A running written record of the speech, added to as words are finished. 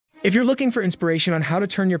If you're looking for inspiration on how to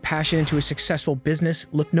turn your passion into a successful business,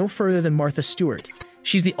 look no further than Martha Stewart.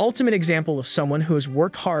 She's the ultimate example of someone who has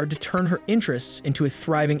worked hard to turn her interests into a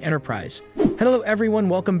thriving enterprise. Hello everyone,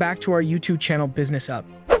 welcome back to our YouTube channel Business Up.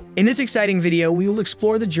 In this exciting video, we will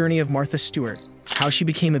explore the journey of Martha Stewart, how she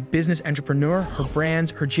became a business entrepreneur, her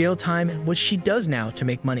brands, her jail time, and what she does now to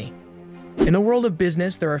make money. In the world of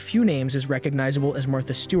business, there are few names as recognizable as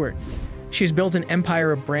Martha Stewart. She has built an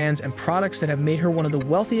empire of brands and products that have made her one of the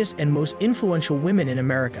wealthiest and most influential women in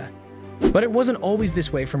America. But it wasn't always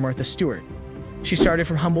this way for Martha Stewart. She started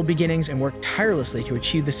from humble beginnings and worked tirelessly to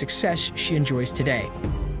achieve the success she enjoys today.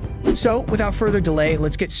 So, without further delay,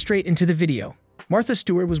 let's get straight into the video. Martha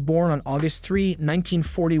Stewart was born on August 3,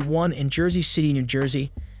 1941 in Jersey City, New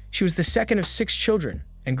Jersey. She was the second of 6 children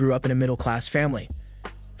and grew up in a middle-class family.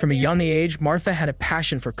 From a young age, Martha had a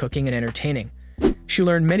passion for cooking and entertaining. She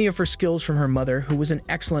learned many of her skills from her mother, who was an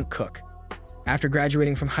excellent cook. After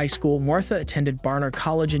graduating from high school, Martha attended Barnard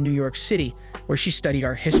College in New York City, where she studied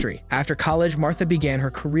art history. After college, Martha began her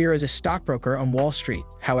career as a stockbroker on Wall Street.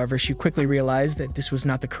 However, she quickly realized that this was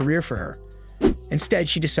not the career for her. Instead,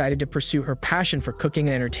 she decided to pursue her passion for cooking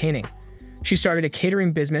and entertaining. She started a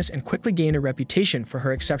catering business and quickly gained a reputation for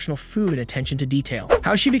her exceptional food and attention to detail.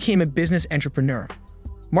 How she became a business entrepreneur.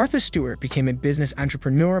 Martha Stewart became a business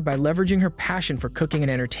entrepreneur by leveraging her passion for cooking and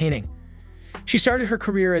entertaining. She started her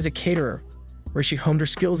career as a caterer, where she honed her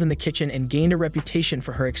skills in the kitchen and gained a reputation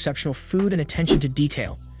for her exceptional food and attention to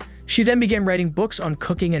detail. She then began writing books on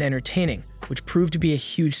cooking and entertaining, which proved to be a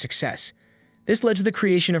huge success. This led to the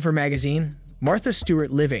creation of her magazine, Martha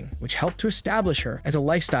Stewart Living, which helped to establish her as a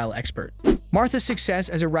lifestyle expert. Martha's success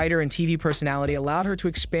as a writer and TV personality allowed her to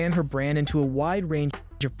expand her brand into a wide range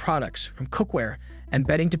of products, from cookware and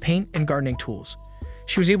bedding to paint and gardening tools.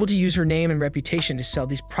 She was able to use her name and reputation to sell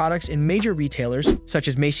these products in major retailers such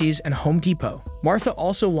as Macy's and Home Depot. Martha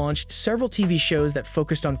also launched several TV shows that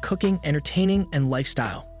focused on cooking, entertaining, and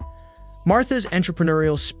lifestyle. Martha's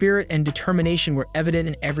entrepreneurial spirit and determination were evident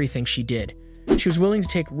in everything she did. She was willing to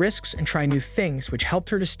take risks and try new things, which helped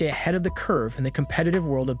her to stay ahead of the curve in the competitive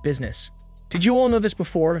world of business. Did you all know this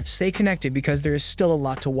before? Stay connected because there is still a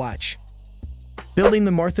lot to watch. Building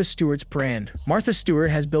the Martha Stewart's brand. Martha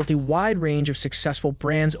Stewart has built a wide range of successful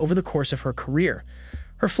brands over the course of her career.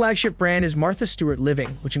 Her flagship brand is Martha Stewart Living,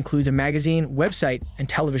 which includes a magazine, website, and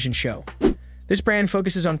television show. This brand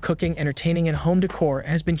focuses on cooking, entertaining, and home decor and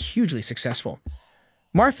has been hugely successful.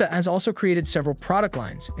 Martha has also created several product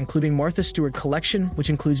lines, including Martha Stewart Collection, which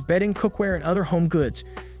includes bedding, cookware, and other home goods.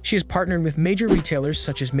 She has partnered with major retailers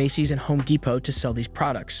such as Macy's and Home Depot to sell these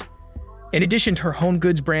products. In addition to her home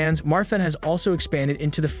goods brands, Martha has also expanded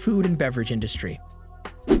into the food and beverage industry.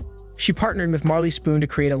 She partnered with Marley Spoon to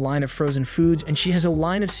create a line of frozen foods, and she has a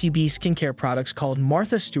line of CBD skincare products called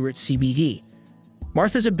Martha Stewart CBD.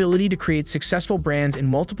 Martha's ability to create successful brands in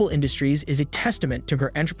multiple industries is a testament to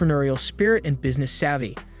her entrepreneurial spirit and business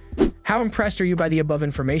savvy. How impressed are you by the above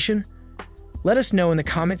information? Let us know in the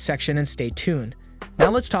comment section and stay tuned. Now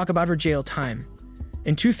let's talk about her jail time.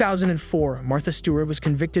 In 2004, Martha Stewart was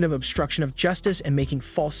convicted of obstruction of justice and making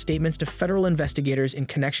false statements to federal investigators in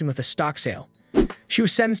connection with a stock sale. She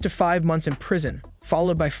was sentenced to 5 months in prison,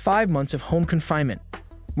 followed by 5 months of home confinement.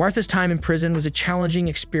 Martha's time in prison was a challenging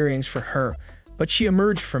experience for her, but she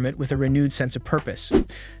emerged from it with a renewed sense of purpose.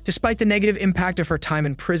 Despite the negative impact of her time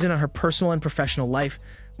in prison on her personal and professional life,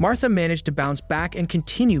 Martha managed to bounce back and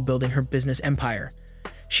continue building her business empire.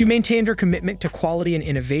 She maintained her commitment to quality and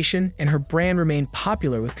innovation, and her brand remained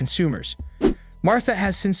popular with consumers. Martha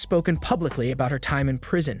has since spoken publicly about her time in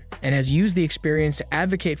prison and has used the experience to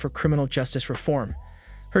advocate for criminal justice reform.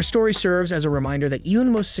 Her story serves as a reminder that even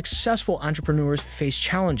the most successful entrepreneurs face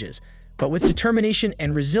challenges, but with determination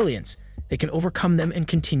and resilience, they can overcome them and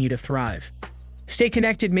continue to thrive. Stay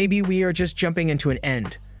connected. Maybe we are just jumping into an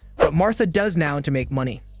end, but Martha does now to make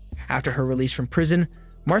money. After her release from prison,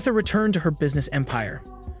 Martha returned to her business empire.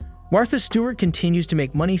 Martha Stewart continues to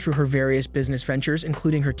make money through her various business ventures,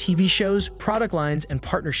 including her TV shows, product lines, and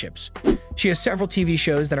partnerships. She has several TV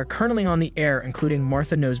shows that are currently on the air, including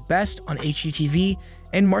Martha Knows Best on HGTV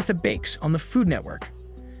and Martha Bakes on the Food Network.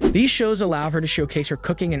 These shows allow her to showcase her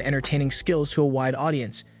cooking and entertaining skills to a wide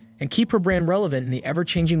audience and keep her brand relevant in the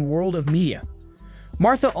ever-changing world of media.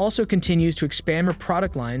 Martha also continues to expand her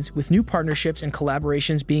product lines, with new partnerships and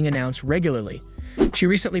collaborations being announced regularly. She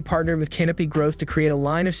recently partnered with Canopy Growth to create a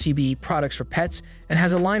line of CBD products for pets and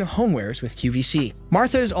has a line of homewares with QVC.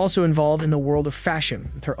 Martha is also involved in the world of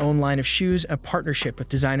fashion with her own line of shoes and a partnership with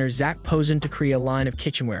designer Zach Posen to create a line of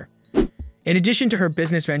kitchenware. In addition to her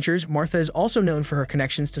business ventures, Martha is also known for her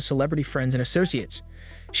connections to celebrity friends and associates.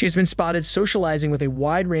 She has been spotted socializing with a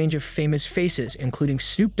wide range of famous faces, including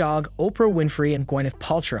Snoop Dogg, Oprah Winfrey, and Gwyneth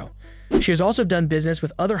Paltrow. She has also done business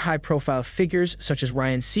with other high-profile figures such as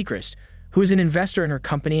Ryan Seacrest, who is an investor in her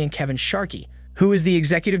company, and Kevin Sharkey, who is the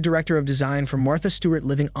executive director of design for Martha Stewart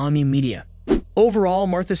Living Omni Media. Overall,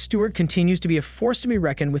 Martha Stewart continues to be a force to be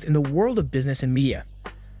reckoned with in the world of business and media.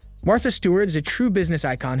 Martha Stewart is a true business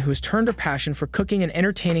icon who has turned her passion for cooking and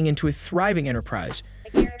entertaining into a thriving enterprise.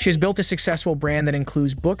 She has built a successful brand that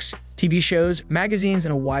includes books, TV shows, magazines,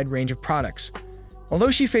 and a wide range of products.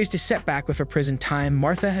 Although she faced a setback with her prison time,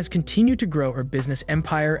 Martha has continued to grow her business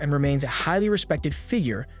empire and remains a highly respected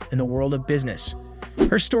figure in the world of business.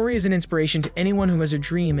 Her story is an inspiration to anyone who has a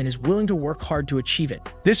dream and is willing to work hard to achieve it.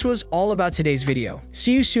 This was all about today's video.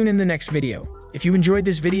 See you soon in the next video. If you enjoyed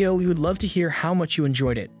this video, we would love to hear how much you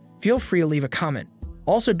enjoyed it. Feel free to leave a comment.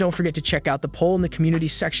 Also, don't forget to check out the poll in the community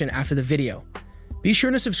section after the video. Be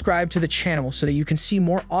sure to subscribe to the channel so that you can see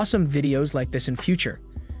more awesome videos like this in future.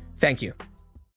 Thank you.